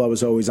high school, I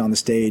was always on the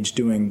stage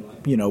doing,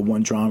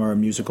 one drama or a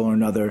musical or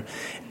another.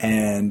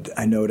 And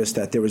I noticed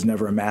that there was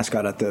never a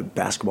mascot at the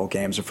basketball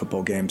games or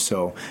football games.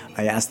 So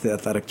I asked the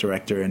athletic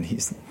director, and he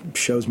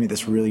shows me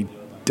this really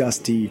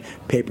dusty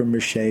paper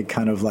mache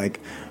kind of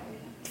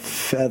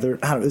feather.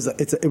 I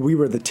don't know, we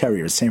were the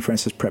Terriers, St.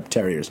 Francis Prep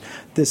Terriers.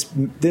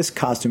 This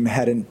costume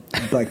hadn't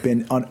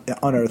been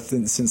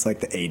unearthed since the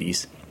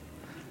 80s.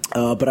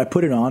 But I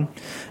put it on.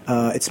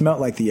 It smelled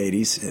like the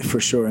 80s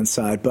for sure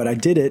inside, but I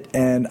did it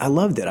and I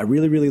loved it. I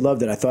really, really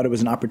loved it. I thought it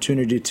was an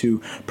opportunity to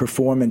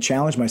perform and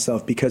challenge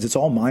myself because it's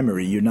all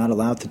mimery. You're not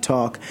allowed to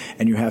talk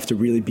and you have to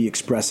really be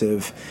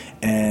expressive.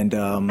 And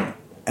I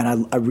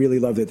really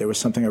loved it. There was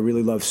something I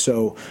really loved.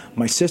 So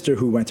my sister,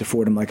 who went to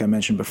Fordham, like I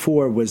mentioned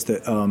before, was the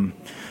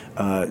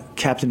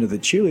captain of the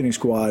cheerleading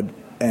squad,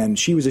 and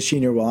she was a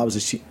senior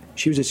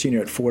she was a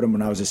senior at Fordham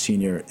when I was a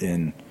senior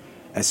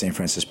at St.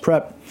 Francis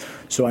Prep.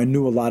 So I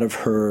knew a lot of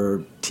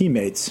her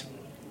teammates.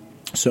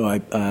 So I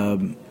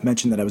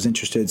mentioned that I was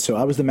interested. So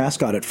I was the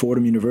mascot at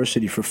Fordham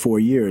University for 4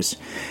 years.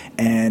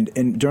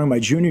 And during my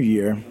junior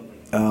year,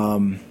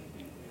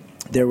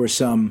 there were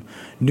some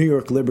New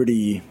York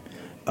Liberty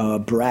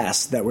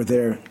brass that were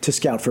there to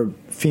scout for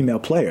female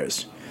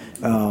players.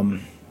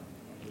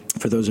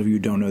 For those of you who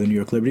don't know the New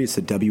York Liberty, it's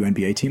the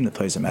WNBA team that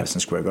plays at Madison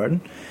Square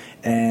Garden.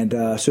 And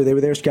so they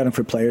were there scouting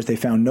for players. They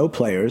found no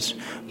players,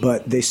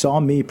 but they saw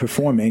me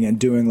performing and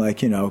doing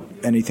like,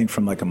 anything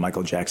from like a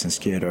Michael Jackson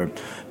skit, or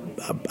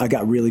I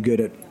got really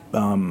good at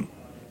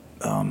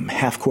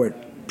half-court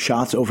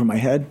shots over my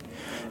head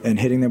and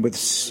hitting them with,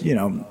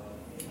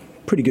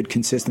 pretty good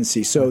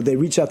consistency. So they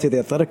reached out to the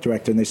athletic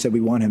director and they said, we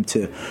want him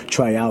to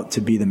try out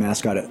to be the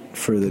mascot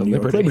for the New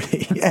York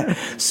Liberty. Yeah.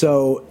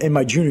 So in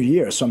my junior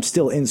year, so I'm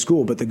still in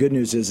school, but the good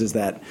news is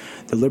that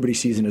the Liberty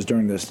season is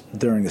during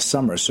the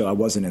summer, so I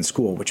wasn't in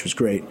school, which was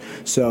great.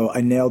 So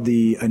I nailed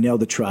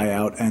the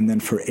tryout, and then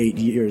for 8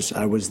 years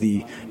I was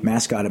the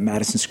mascot at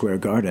Madison Square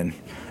Garden,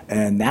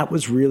 and that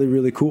was really,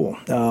 really cool.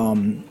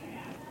 An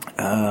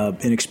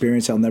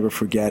experience I'll never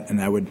forget,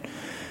 and I would,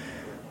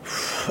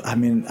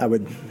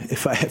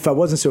 if I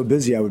wasn't so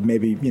busy, I would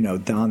maybe,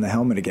 don the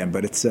helmet again.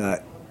 But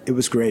it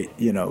was great,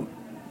 to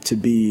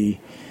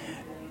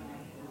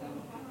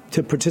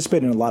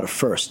participate in a lot of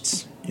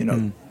firsts.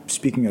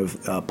 Speaking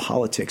of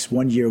politics,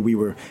 one year we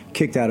were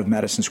kicked out of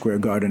Madison Square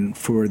Garden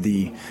for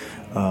the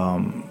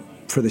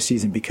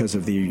season because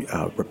of the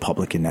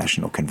Republican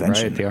National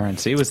Convention. Right, the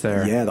RNC was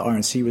there. Yeah, the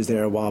RNC was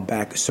there a while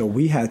back. So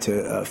we had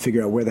to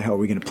figure out where the hell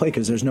we're going to play,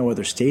 because there's no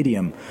other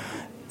stadium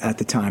at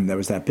the time that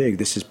was that big.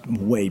 This is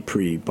way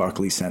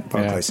pre-Barclays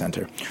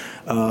Center.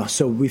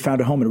 So we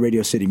found a home at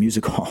Radio City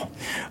Music Hall.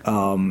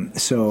 Wow.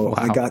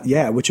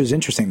 Which was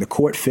interesting. The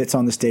court fits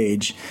on the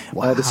stage.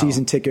 Wow. All the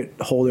season ticket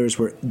holders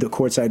were the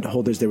courtside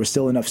holders. There were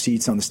still enough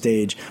seats on the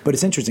stage. But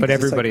it's interesting. But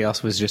everybody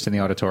else was just in the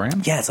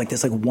auditorium? Yeah, it's like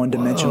this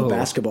one-dimensional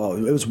basketball.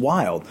 It was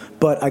wild.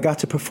 But I got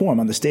to perform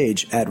on the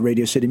stage at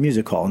Radio City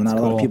Music Hall. And not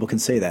a lot of people can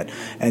say that.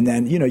 And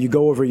then, you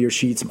go over your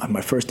sheets.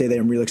 My first day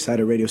there, I'm really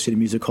excited. Radio City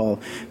Music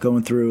Hall,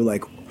 going through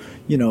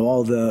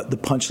all the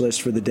punch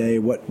list for the day,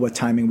 what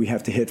timing we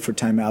have to hit for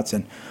timeouts,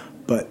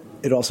 but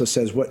it also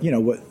says what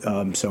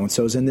so and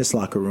so's in this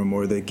locker room,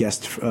 or the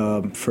guest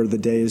for the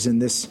day is in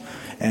this,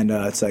 and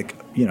it's like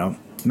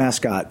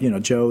mascot,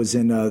 Joe is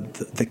in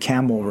the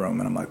camel room,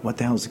 and I'm like, what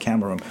the hell is the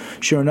camel room?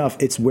 Sure enough,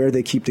 it's where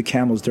they keep the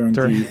camels during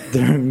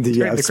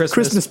the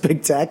Christmas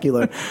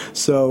spectacular.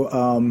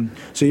 So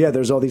yeah,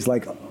 there's all these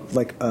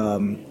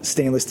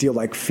stainless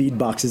steel feed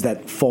boxes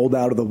that fold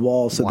out of the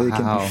wall so they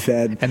can be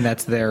fed. And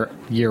that's there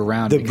year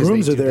round. The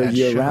brooms are there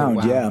year round.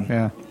 Wow.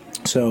 Yeah.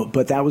 So,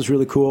 but that was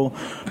really cool.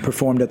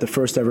 Performed at the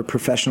first ever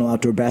professional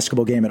outdoor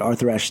basketball game at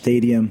Arthur Ashe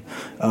Stadium.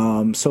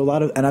 And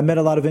I met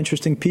a lot of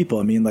interesting people.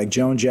 I mean, like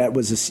Joan Jett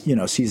was a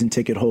season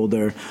ticket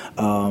holder.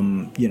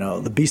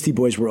 The Beastie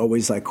Boys were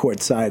always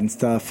courtside and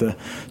stuff.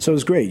 So it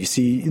was great. You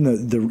see,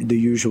 the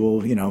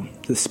usual,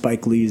 the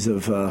Spike Lees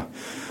of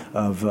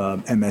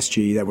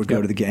MSG that would go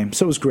to the game.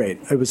 So it was great.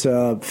 It was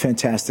a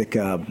fantastic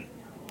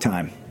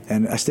time.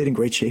 And I stayed in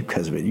great shape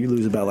because of it. You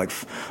lose about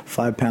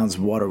 5 pounds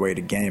of water weight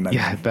a game.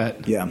 I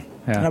bet. Yeah.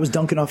 And I was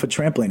dunking off a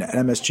trampoline at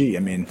MSG. I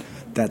mean,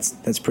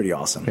 that's pretty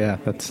awesome. Yeah,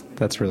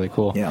 that's really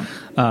cool. Yeah.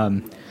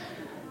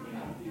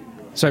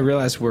 So I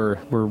realized we're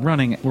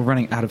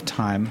running out of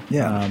time.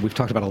 Yeah. We've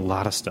talked about a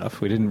lot of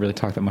stuff. We didn't really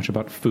talk that much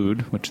about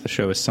food, which the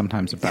show is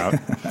sometimes about.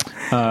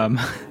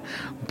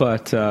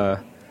 But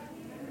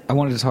I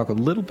wanted to talk a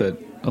little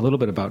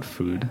bit about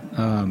food.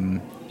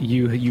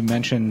 You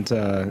mentioned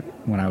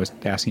when I was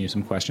asking you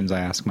some questions I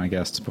ask my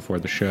guests before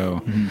the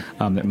show,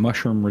 that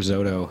mushroom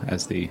risotto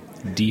as the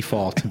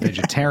default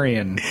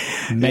vegetarian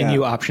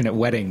menu option at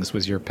weddings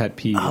was your pet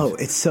peeve. Oh,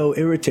 it's so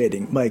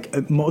irritating.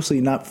 Mostly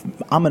not.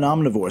 I'm an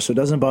omnivore, so it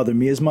doesn't bother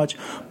me as much.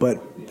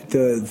 But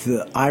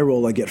the eye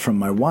roll I get from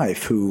my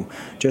wife, who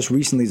just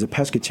recently is a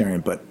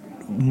pescatarian, but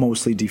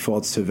mostly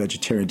defaults to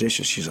vegetarian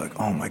dishes. She's like,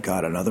 oh my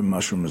God, another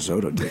mushroom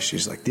risotto dish.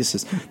 She's like, this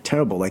is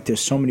terrible.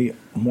 There's so many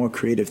more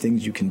creative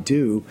things you can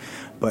do,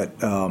 but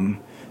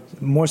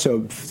more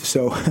so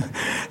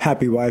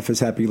happy wife is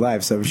happy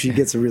life. So if she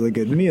gets a really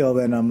good meal,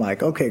 then I'm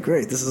like, okay,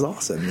 great, this is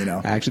awesome.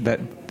 Actually,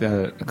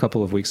 a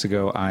couple of weeks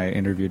ago, I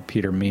interviewed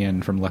Peter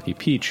Meehan from Lucky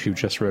Peach, who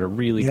just wrote a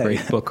really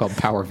great book called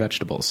Power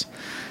Vegetables.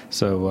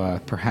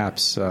 So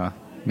perhaps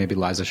maybe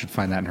Liza should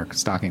find that in her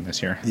stocking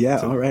this year.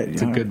 Yeah, all right.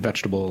 It's a good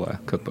vegetable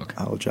cookbook.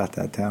 I'll jot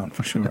that down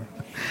for sure.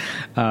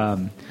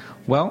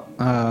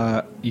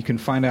 You can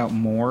find out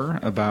more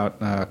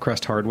about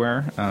Crest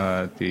Hardware.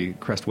 The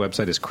Crest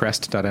website is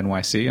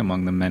crest.nyc,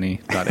 among the many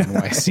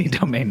 .nyc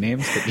domain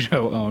names that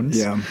Joe owns.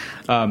 Yeah.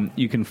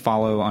 You can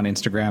follow on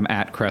Instagram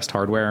at Crest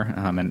Hardware,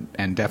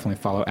 and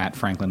definitely follow at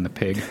Franklin the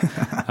Pig.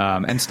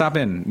 And stop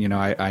in.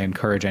 I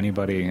encourage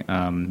anybody,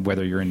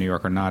 whether you're in New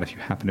York or not, if you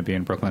happen to be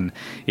in Brooklyn,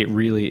 it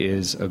really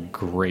is a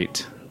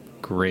great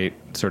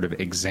sort of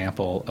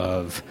example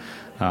of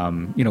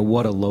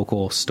what a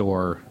local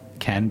store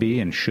can be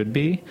and should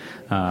be,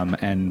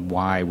 and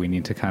why we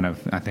need to kind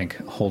of, I think,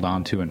 hold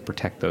on to and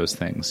protect those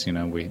things. You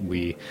know,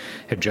 we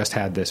have just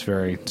had this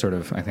very sort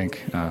of, I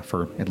think,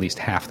 for at least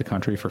half the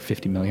country, for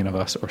 50 million of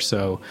us or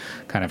so,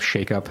 kind of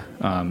shake up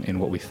in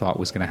what we thought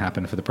was going to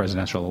happen for the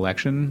presidential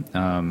election.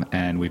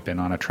 And we've been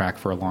on a track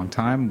for a long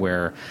time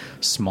where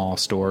small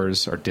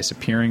stores are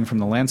disappearing from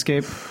the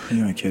landscape.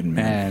 You're not kidding,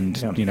 man.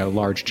 And, you know,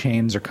 large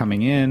chains are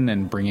coming in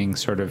and bringing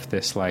sort of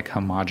this like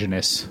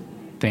homogenous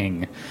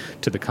thing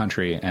to the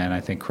country. And I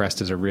think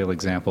Crest is a real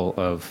example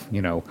of,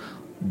 you know,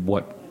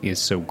 what is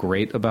so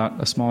great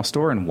about a small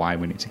store and why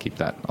we need to keep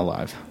that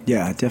alive.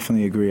 Yeah, I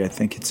definitely agree. I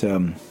think it's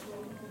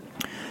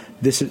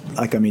this is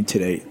like, I mean,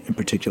 today in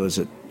particular is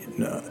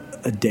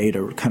a day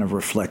to kind of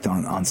reflect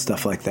on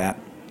stuff like that.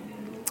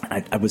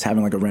 I was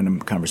having like a random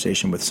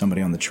conversation with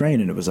somebody on the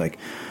train, and it was like,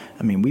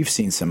 I mean, we've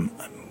seen some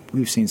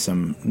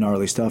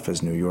gnarly stuff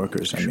as New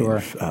Yorkers. I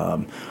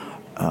mean,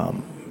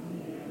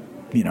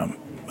 you know,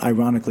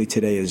 ironically,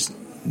 today is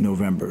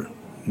November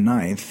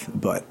 9th,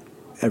 but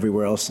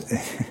everywhere else,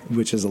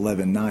 which is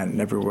 11/9,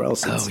 and everywhere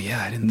else it's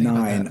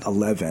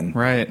 9/11.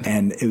 Right.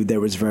 And there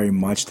was very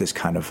much this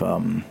kind of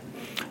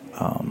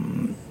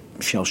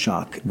shell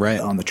shock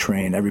on the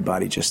train.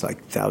 Everybody just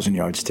like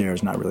 1,000-yard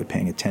stares, not really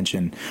paying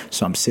attention.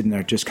 So I'm sitting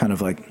there just kind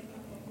of like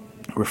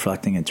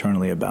reflecting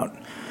internally about,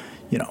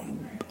 you know,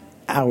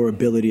 our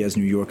ability as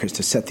New Yorkers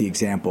to set the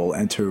example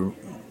and to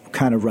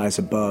kind of rise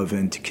above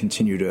and to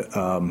continue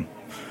to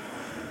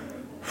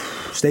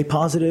stay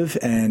positive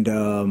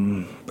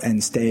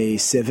and stay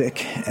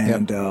civic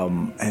and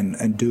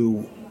and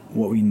do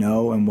what we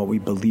know and what we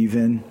believe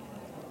in,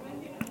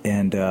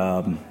 and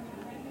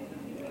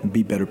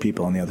be better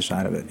people on the other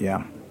side of it.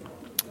 Yeah,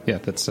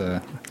 that's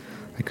I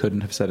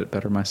couldn't have said it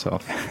better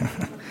myself.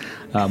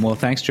 Well,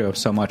 thanks, Joe,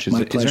 so much. Is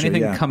there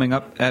anything coming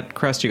up at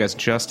Crest? You guys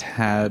just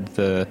had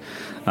the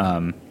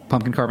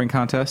pumpkin carving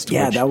contest.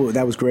 Yeah,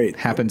 that was great.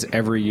 Happens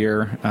every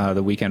year,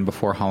 the weekend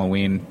before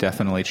Halloween.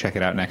 Definitely check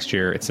it out next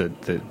year. It's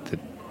the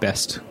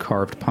best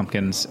carved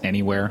pumpkins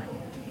anywhere.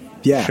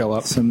 Yeah, show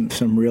up. Some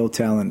real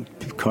talent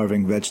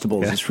carving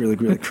vegetables. Yeah. It's really,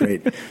 really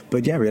great.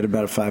 But yeah, we had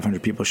about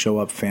 500 people show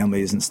up,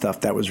 families and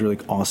stuff. That was really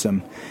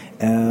awesome.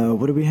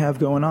 What do we have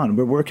going on?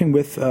 We're working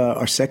with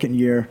our second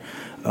year.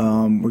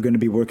 We're going to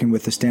be working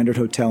with the Standard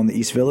Hotel in the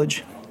East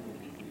Village,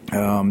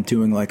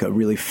 doing like a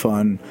really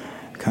fun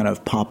kind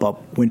of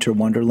pop-up winter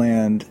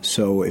wonderland.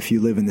 So if you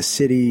live in the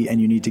city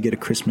and you need to get a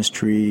Christmas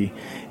tree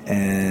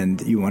and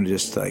you want to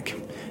just like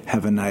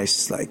have a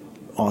nice like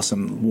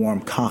awesome warm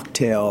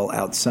cocktail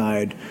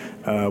outside,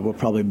 we'll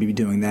probably be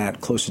doing that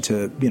closer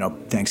to, you know,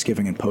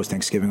 Thanksgiving and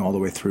post-Thanksgiving all the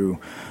way through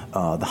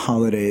the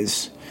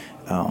holidays.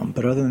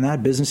 But other than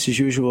that, business as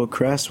usual at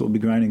Crest. We'll be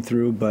grinding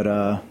through,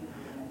 but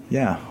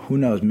yeah, who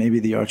knows? Maybe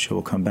the art show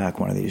will come back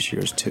one of these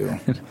years too.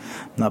 I'm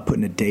not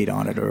putting a date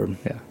on it, or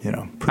you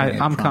know.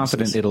 I'm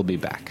confident it'll be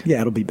back.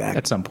 Yeah, it'll be back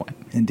at some point.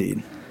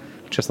 Indeed.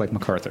 Just like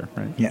MacArthur,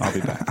 right? Yeah, I'll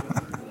be back.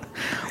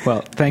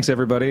 Well, thanks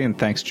everybody, and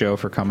thanks Joe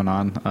for coming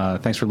on.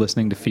 Thanks for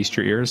listening to Feast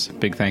Your Ears.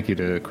 Big thank you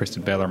to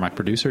Kristen Baylor, my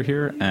producer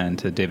here, and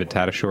to David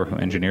Tadashore, who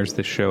engineers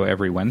this show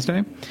every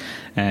Wednesday.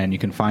 And you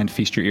can find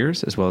Feast Your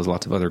Ears, as well as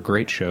lots of other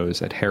great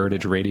shows, at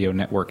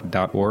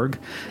heritageradionetwork.org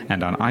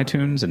and on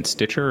iTunes and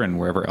Stitcher and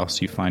wherever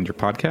else you find your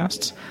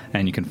podcasts.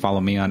 And you can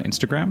follow me on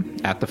Instagram,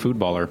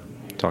 @TheFoodBaller.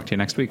 Talk to you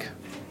next week.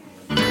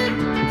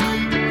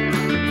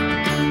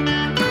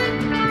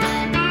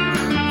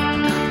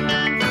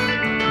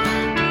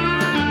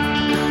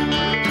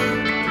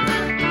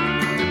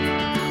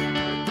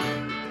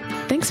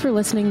 Thanks for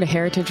listening to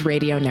Heritage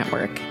Radio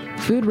Network,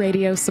 food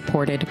radio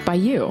supported by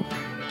you.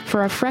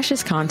 For our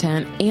freshest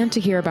content and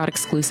to hear about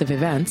exclusive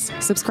events,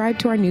 subscribe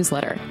to our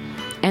newsletter.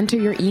 Enter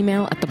your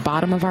email at the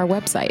bottom of our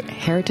website,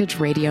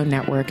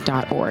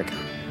 heritageradionetwork.org.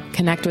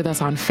 Connect with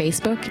us on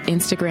Facebook,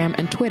 Instagram,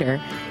 and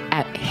Twitter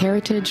at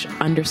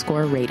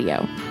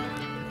heritage_radio.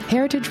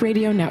 Heritage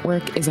Radio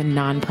Network is a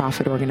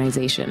nonprofit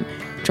organization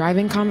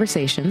driving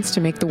conversations to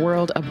make the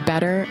world a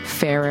better,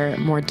 fairer,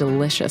 more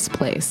delicious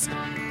place.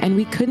 And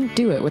we couldn't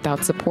do it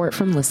without support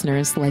from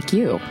listeners like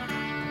you.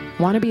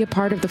 Want to be a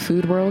part of the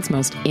food world's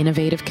most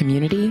innovative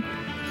community?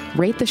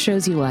 Rate the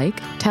shows you like,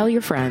 tell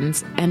your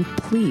friends, and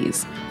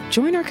please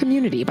join our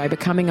community by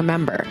becoming a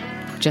member.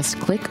 Just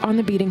click on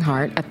the beating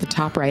heart at the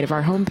top right of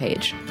our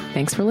homepage.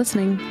 Thanks for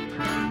listening.